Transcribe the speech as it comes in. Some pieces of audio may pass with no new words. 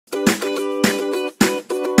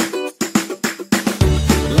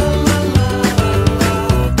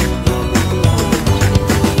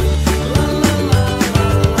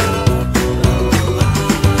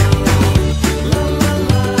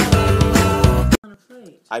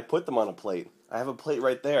I put them on a plate. I have a plate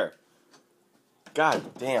right there.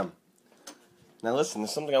 God damn. Now listen,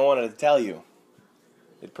 there's something I wanted to tell you.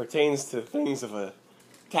 It pertains to things of a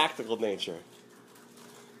tactical nature.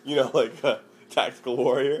 You know, like a tactical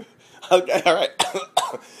warrior. Okay, alright.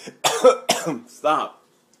 Stop.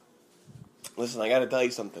 Listen, I gotta tell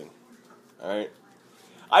you something. Alright?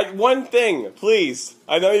 One thing, please.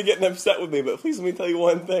 I know you're getting upset with me, but please let me tell you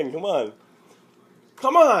one thing. Come on.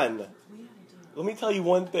 Come on. Let me tell you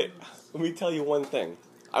one thing. Let me tell you one thing.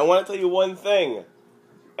 I want to tell you one thing.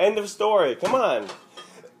 End of story. Come on.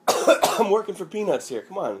 I'm working for peanuts here.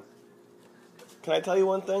 Come on. Can I tell you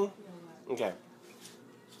one thing? Okay.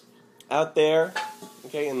 Out there,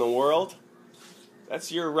 okay, in the world,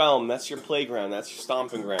 that's your realm. That's your playground. That's your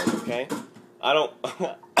stomping ground. Okay. I don't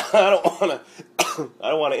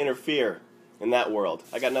want to interfere in that world.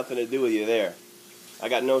 I got nothing to do with you there. I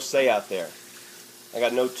got no say out there. I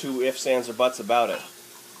got no two ifs, ands, or buts about it.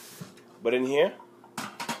 But in here,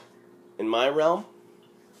 in my realm,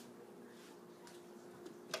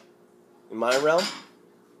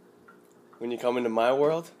 when you come into my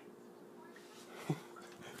world,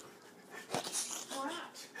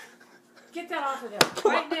 get that off of there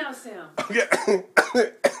right now, Sam. Okay.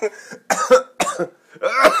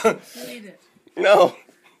 You need it. No.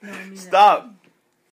 No, I need Stop.